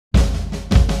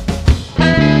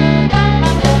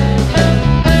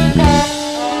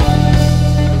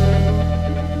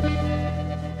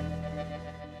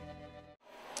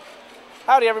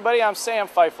Howdy everybody, I'm Sam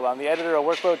Pfeifle. I'm the editor of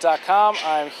Workboat.com.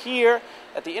 I'm here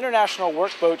at the International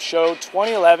Workboat Show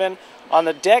 2011 on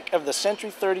the deck of the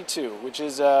Sentry 32, which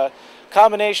is a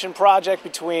combination project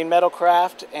between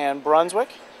MetalCraft and Brunswick.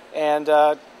 And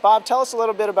Bob, tell us a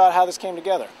little bit about how this came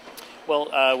together.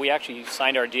 Well, we actually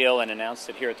signed our deal and announced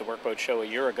it here at the Workboat Show a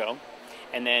year ago.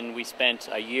 And then we spent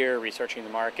a year researching the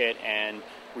market and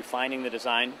refining the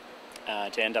design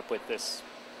to end up with this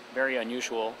very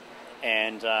unusual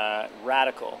and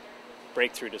radical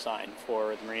breakthrough design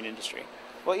for the marine industry.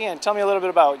 Well, Ian, tell me a little bit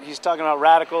about, he's talking about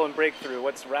radical and breakthrough.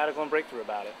 What's radical and breakthrough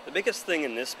about it? The biggest thing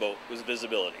in this boat was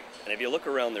visibility. And if you look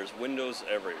around, there's windows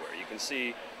everywhere. You can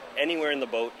see anywhere in the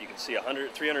boat. You can see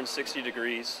 360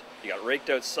 degrees. You got raked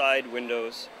out side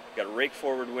windows. You got raked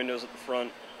forward windows at the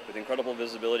front with incredible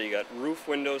visibility. You got roof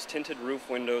windows, tinted roof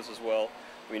windows as well.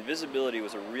 I mean, visibility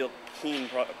was a real keen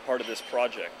part of this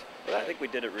project. But I think we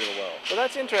did it real well. Well,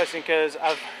 that's interesting because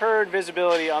I've heard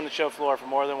visibility on the show floor from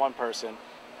more than one person.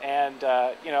 And,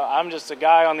 you know, I'm just a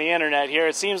guy on the internet here.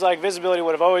 It seems like visibility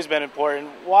would have always been important.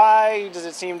 Why does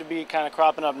it seem to be kind of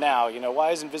cropping up now? You know,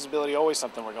 why isn't visibility always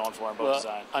something we're going for in boat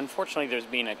design? Unfortunately, there's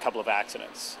been a couple of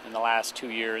accidents in the last 2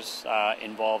 years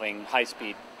involving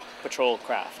high-speed patrol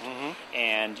craft.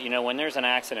 And, you know, when there's an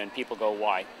accident, people go,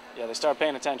 why? Yeah, they start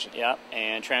paying attention. Yeah,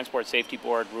 and Transport Safety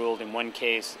Board ruled in one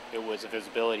case it was a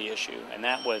visibility issue, and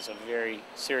that was a very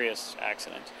serious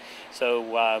accident.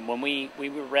 So when we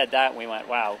read that, we went,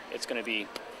 wow, it's going to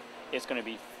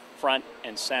be front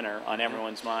and center on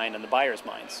everyone's mind and the buyer's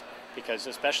minds, because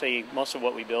especially most of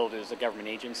what we build is a government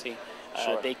agency.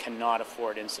 Sure. They cannot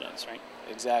afford incidents, right?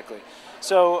 Exactly.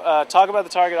 So talk about the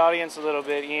target audience a little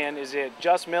bit, Ian. Is it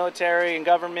just military and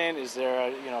government? Is there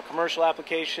a commercial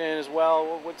application as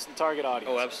well? What's the target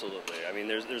audience? Oh, absolutely. I mean,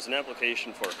 there's an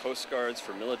application for Coast Guards,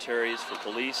 for militaries, for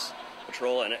police,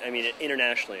 patrol, and I mean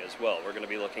internationally as well. We're going to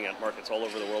be looking at markets all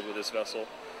over the world with this vessel,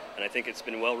 and I think it's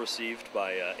been well received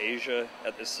by Asia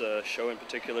at this show in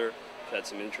particular. We've had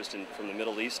some interest from the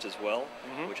Middle East as well,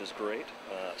 which is great.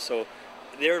 So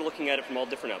they're looking at it from all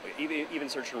different applications, even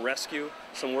search and rescue,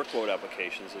 some workboat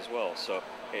applications as well. So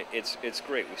it's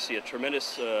great. We see a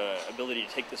tremendous ability to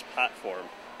take this platform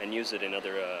and use it in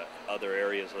other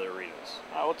areas, other arenas.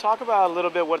 We'll talk about a little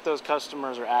bit what those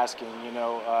customers are asking. You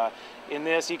know, in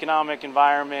this economic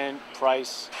environment,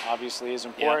 price obviously is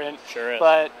important. Yeah, sure is.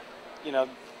 But you know,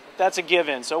 that's a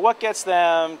given. So what gets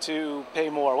them to pay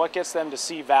more? What gets them to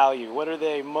see value? What are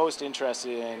they most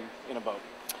interested in a boat?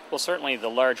 Well, certainly the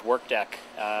large work deck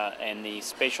and the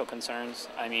spatial concerns.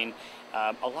 I mean,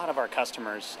 a lot of our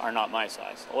customers are not my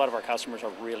size. A lot of our customers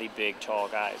are really big, tall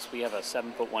guys. We have a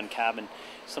 7'1" cabin.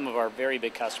 Some of our very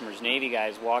big customers, Navy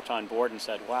guys, walked on board and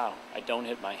said, wow, I don't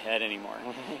hit my head anymore.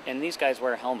 And these guys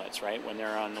wear helmets, right, when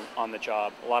they're on the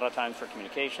job. A lot of times for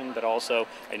communication, but also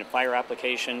in a fire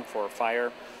application for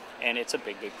fire. And it's a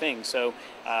big, big thing. So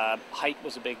height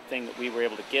was a big thing that we were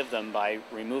able to give them by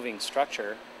removing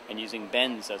structure and using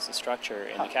bends as the structure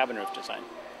in the cabin roof design.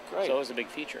 Great. So it was a big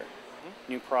feature.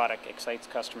 New product excites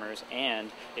customers,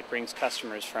 and it brings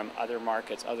customers from other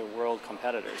markets, other world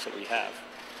competitors that we have.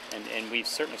 And we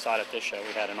certainly saw it at this show.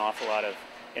 We had an awful lot of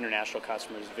international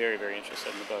customers very, very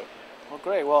interested in the boat. Well,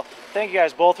 great. Well, thank you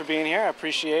guys both for being here. I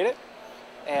appreciate it.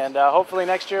 And hopefully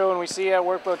next year when we see you at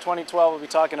Workboat 2012, we'll be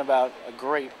talking about a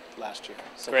great last year.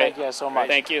 So Great. thank you guys so much.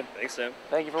 Thank you. Thanks, Sam.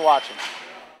 Thank you for watching.